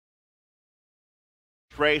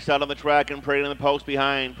race out on the track and Parade in the post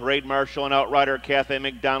behind. Parade Marshal and Outrider, Cafe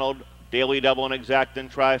McDonald, Daily Double and Exact and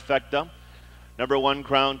Trifecta. Number 1,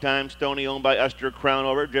 Crown Time Stony, owned by Esther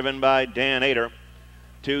Crownover, driven by Dan Ader.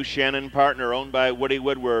 2, Shannon Partner, owned by Woody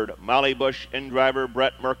Woodward, Molly Bush and driver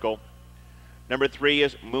Brett Merkel. Number 3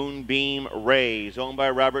 is Moonbeam Rays, owned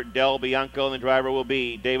by Robert Del Bianco, and the driver will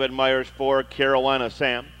be David Myers. 4, Carolina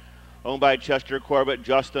Sam, owned by Chester Corbett,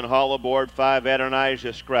 Justin Hall aboard. 5,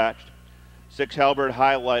 Adonijah Scratched. 6, Halbert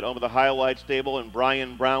Highlight, owned by the Highlight Stable and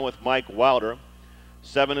Brian Brown with Mike Wilder.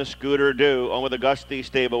 7 is Scooter Doo, owned by the Gusty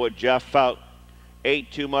Stable with Jeff Fout.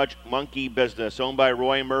 8, Too Much Monkey Business, owned by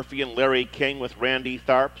Roy Murphy and Larry King with Randy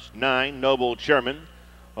Tharps. 9, Noble Chairman,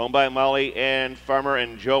 owned by Molly Ann Farmer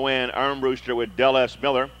and Joanne Armbruster with Del S.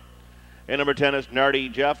 Miller. And number 10 is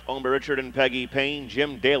Nardy Jeff, owned by Richard and Peggy Payne.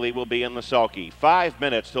 Jim Daly will be in the sulky. 5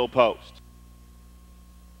 minutes till post.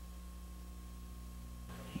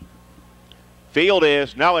 Field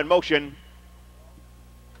is now in motion.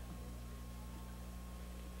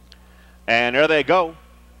 And there they go.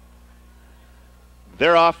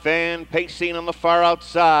 They're off and pacing on the far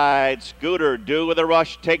outside. Scooter Doo with a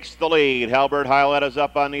rush takes the lead. Halbert Highlight is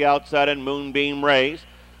up on the outside and Moonbeam Rays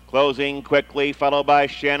closing quickly, followed by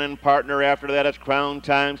Shannon Partner. After that, it's Crown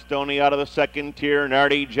Time Stony out of the second tier.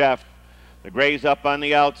 Nardy Jeff. The Grays up on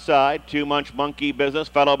the outside. Too Much Monkey Business,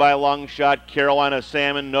 followed by Long Shot Carolina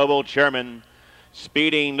Sam and Noble Chairman.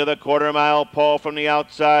 Speeding to the quarter-mile pole from the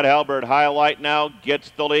outside. Halbert Highlight now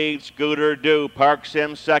gets the lead. Scooter Doo parks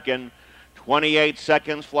him second. 28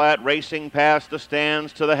 seconds flat, racing past the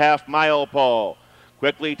stands to the half-mile pole.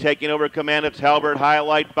 Quickly taking over command, it's Halbert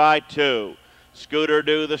Highlight by 2. Scooter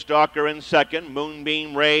Doo, the stalker, in second.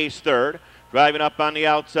 Moonbeam Rays third. Driving up on the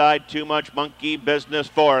outside, Too Much Monkey Business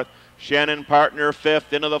fourth. Shannon Partner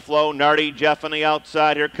fifth. Into the flow, Nardy Jeff on the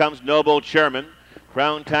outside. Here comes Noble Chairman.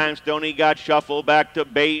 Crown Time Stony got shuffled back to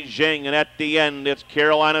Beijing, and at the end, it's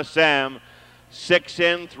Carolina Sam. 6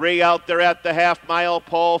 in, 3 out there at the half-mile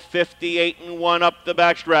pole, 58-1 up the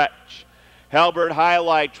backstretch. Halbert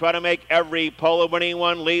Highlight try to make every pole a winning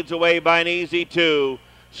one, leads away by an easy 2.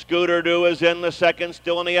 Scooter Doo is in the second,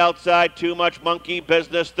 still on the outside. Too Much Monkey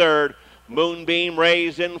Business third. Moonbeam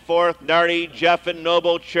Rays in fourth. Nardy Jeff and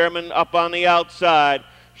Noble Chairman up on the outside.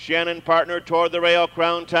 Shannon Partner toward the rail.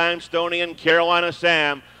 Crown Time Stony and Carolina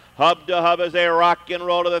Sam. Hub to hub as they rock and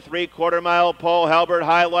roll to the 3/4-mile pole. Halbert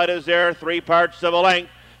Highlight is there, 3 parts of a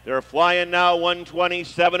length. They're flying now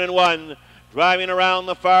 127-1. Driving around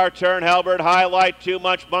the far turn, Halbert Highlight, Too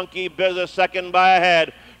Much Monkey Business second by a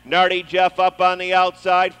head. Nardy Jeff up on the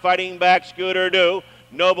outside, fighting back Scooter Doo.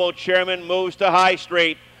 Noble Chairman moves to High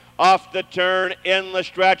Street. Off the turn, in the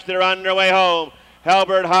stretch, they're on their way home.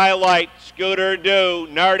 Halbert Highlight, Scooter Doo,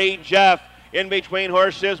 Nardy Jeff. In between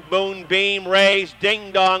horses, Moonbeam Rays,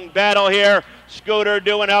 ding-dong battle here. Scooter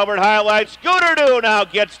Doo and Halbert Highlight. Scooter Doo now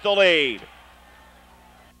gets the lead.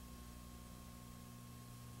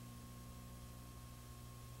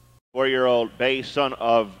 Four-year-old bay son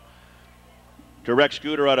of Direct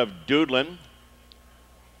Scooter out of Doodlin.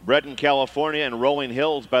 Bred in California and Rolling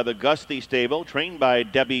Hills by the Gusty Stable. Trained by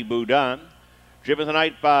Debbie Boudon. Driven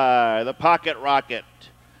tonight by the Pocket Rocket.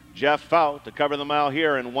 Jeff Fout to cover the mile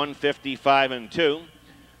here in 1:55-2.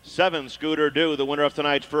 7, Scooter Doo, the winner of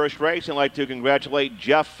tonight's first race. And I'd like to congratulate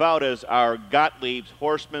Jeff Fout as our Gottlieb's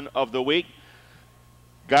Horseman of the Week.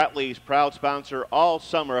 Gottlieb's proud sponsor all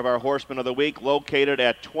summer of our Horseman of the Week, located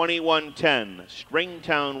at 2110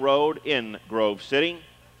 Stringtown Road in Grove City.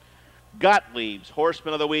 Gottlieb's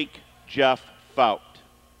Horseman of the Week, Jeff Fout.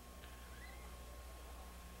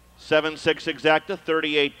 7-6 exacta,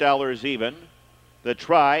 $38 even. The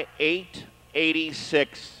try,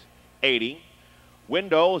 $886.80.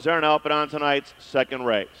 Windows are now open on tonight's second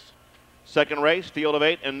race. Second race, field of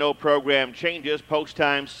 8, and no program changes. Post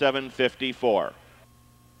time, 7:54.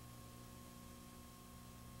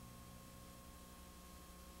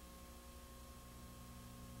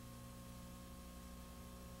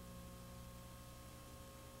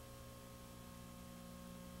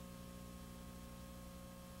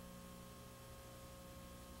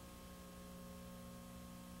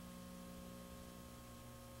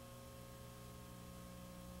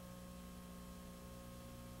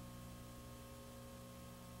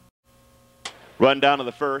 Run down to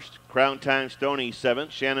the first. Crown Time Stony 7th.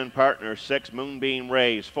 Shannon Partner 6th. Moonbeam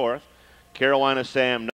Rays 4th. Carolina Sam